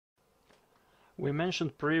We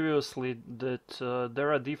mentioned previously that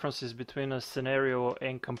there are differences between a scenario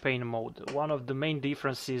and campaign mode. One of the main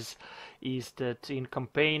differences is that in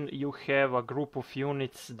campaign you have a group of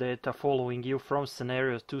units that are following you from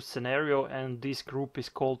scenario to scenario, and this group is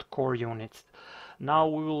called core units. Now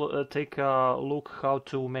we will take a look how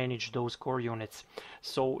to manage those core units.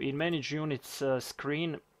 So in manage units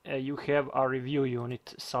screen you have a review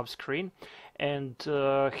unit subscreen, and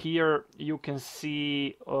here you can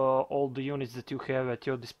see all the units that you have at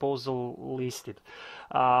your disposal listed.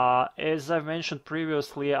 As I've mentioned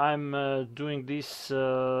previously, I'm doing this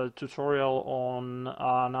tutorial on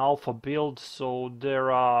an alpha build, so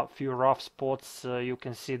there are a few rough spots. You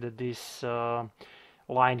can see that this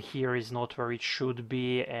line here is not where it should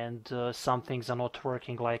be, and some things are not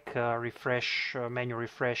working, like refresh, menu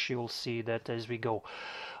refresh. You'll see that as we go.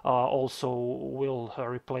 Also, we'll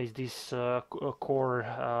replace this core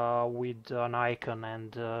with an icon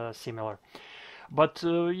and similar. But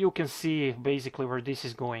you can see basically where this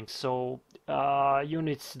is going. So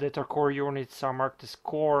units that are core units are marked as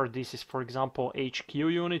core. This is, for example, HQ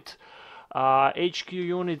unit. HQ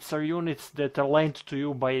units are units that are lent to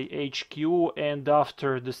you by HQ, and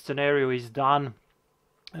after the scenario is done,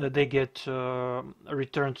 they get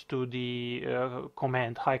returned to the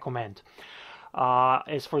high command.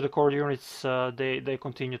 As for the core units, they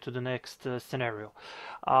continue to the next scenario.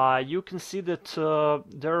 You can see that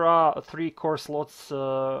there are 3 core slots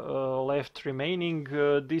left remaining.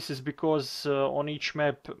 This is because on each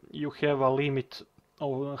map you have a limit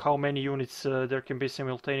of how many units there can be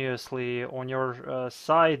simultaneously on your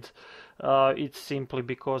side. It's simply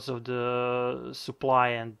because of the supply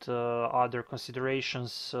and other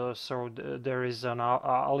considerations, so there is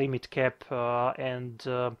a limit cap, and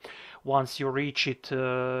once you reach it,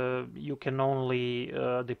 you can only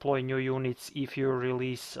deploy new units if you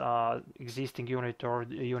release existing unit or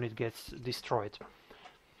the unit gets destroyed.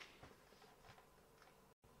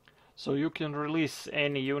 So you can release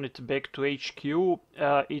any unit back to HQ.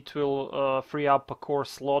 It will free up a core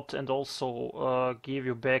slot and also give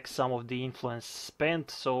you back some of the influence spent.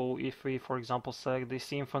 So if we, for example, select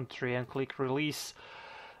this infantry and click release,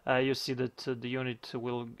 you see that the unit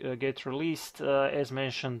will get released. As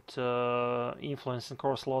mentioned, influence and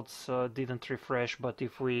core slots didn't refresh, but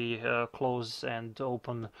if we close and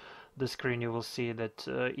open the screen, you will see that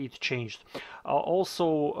it changed.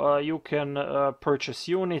 Also, you can purchase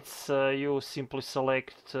units. You simply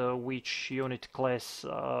select which unit class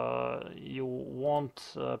you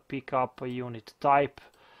want, pick up a unit type,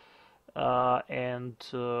 and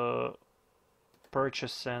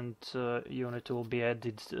purchase, and unit will be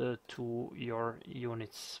added to your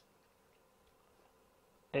units.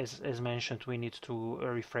 As mentioned, we need to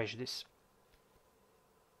refresh this.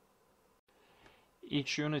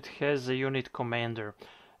 Each unit has a unit commander.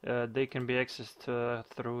 They can be accessed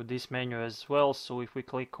through this menu as well. So if we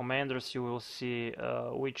click commanders, you will see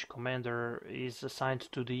which commander is assigned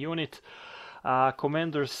to the unit.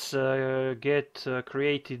 Commanders get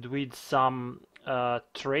created with some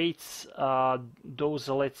traits. Those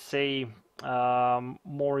are, let's say,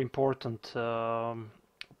 more important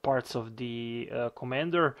parts of the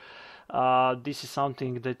commander. This is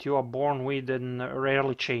something that you are born with and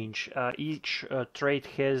rarely change. Each trait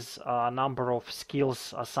has a number of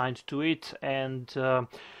skills assigned to it, and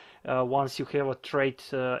once you have a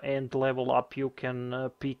trait and level up, you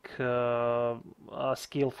can pick a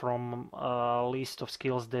skill from a list of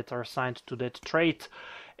skills that are assigned to that trait.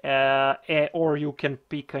 Or you can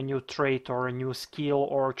pick a new trait or a new skill,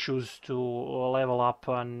 or choose to level up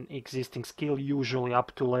an existing skill, usually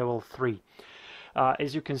up to level 3.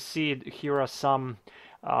 As you can see, here are some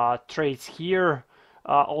traits here.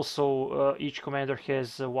 Also, each commander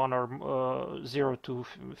has one or 0 to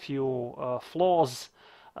few flaws.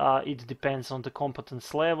 It depends on the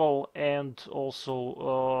competence level, and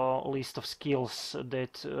also a list of skills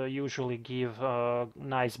that usually give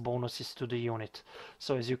nice bonuses to the unit.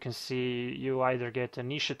 So as you can see, you either get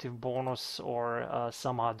initiative bonus or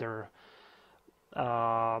some other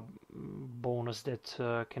bonus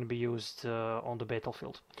that can be used on the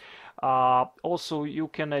battlefield. Also, you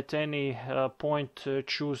can at any point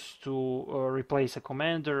choose to replace a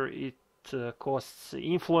commander. It costs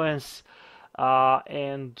influence,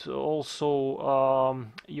 and also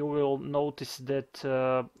you will notice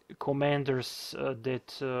that commanders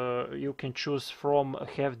that you can choose from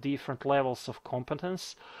have different levels of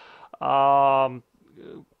competence.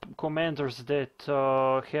 Commanders that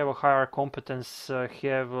have a higher competence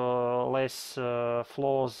have less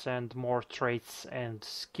flaws and more traits and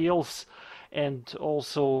skills, and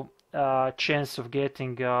also chance of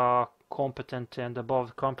getting a competent and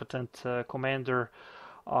above competent commander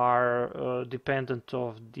are dependent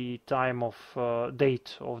of the time of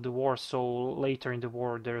date of the war. So later in the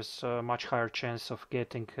war, there's a much higher chance of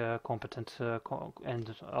getting competent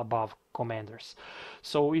and above commanders.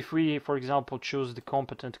 So if we, for example, choose the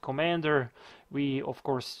competent commander, we of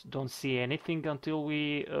course don't see anything until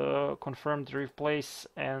we confirm the replace,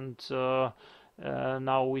 and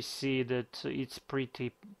now we see that it's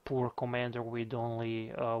pretty poor commander with only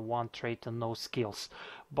one trait and no skills.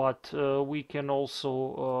 But we can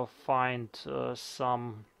also find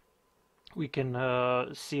some. We can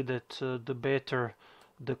see that the better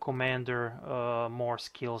the commander, more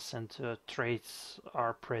skills and traits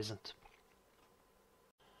are present.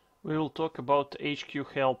 We will talk about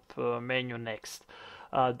HQ help menu next.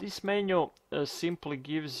 This menu simply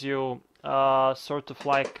gives you sort of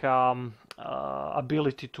like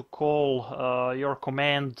ability to call your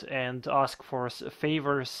command and ask for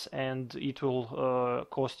favors, and it will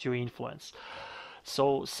cost you influence.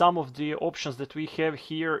 So some of the options that we have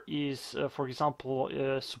here is, for example,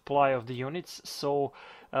 supply of the units. So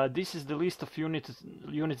this is the list of units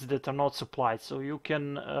that are not supplied. So you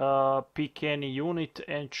can pick any unit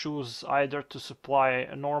and choose either to supply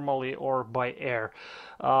normally or by air.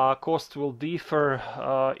 Cost will differ.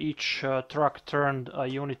 Each truck turned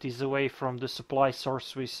unit is away from the supply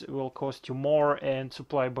source, which will cost you more, and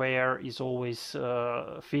supply by air is always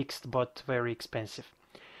fixed but very expensive.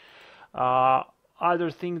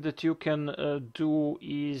 Other thing that you can do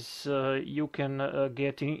is you can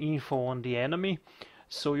get info on the enemy.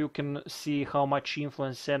 So you can see how much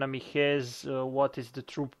influence enemy has, what is the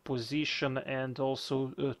troop position, and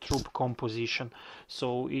also troop composition.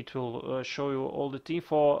 So it will show you all the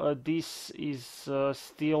info. This is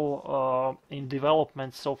still in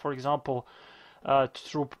development. So for example,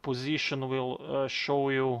 troop position will show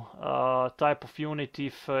you type of unit.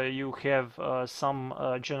 If you have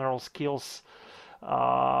some general skills,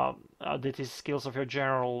 that is skills of your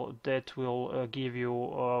general, that will give you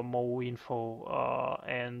more info,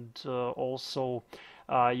 and also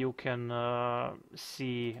you can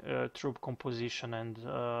see troop composition and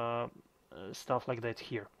stuff like that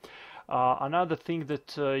here. Another thing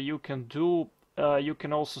that you can do, you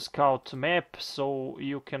can also scout map, so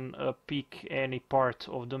you can pick any part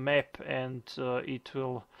of the map, and it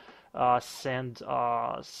will send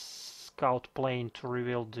a scout plane to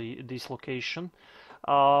reveal this location.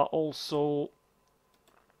 Also,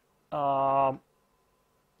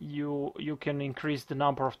 you can increase the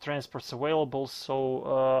number of transports available.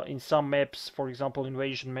 So in some maps, for example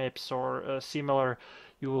invasion maps or similar,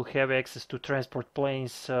 you will have access to transport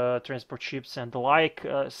planes, transport ships and the like.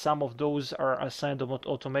 Some of those are assigned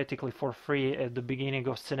automatically for free at the beginning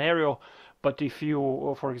of scenario, but if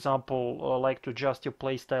you, for example, like to adjust your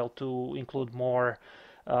playstyle to include more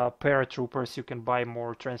paratroopers, you can buy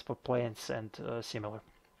more transport planes and similar.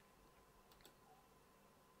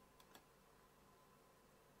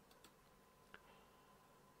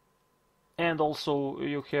 And also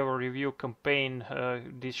you have a review campaign.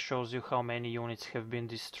 This shows you how many units have been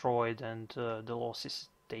destroyed and the losses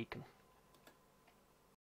taken.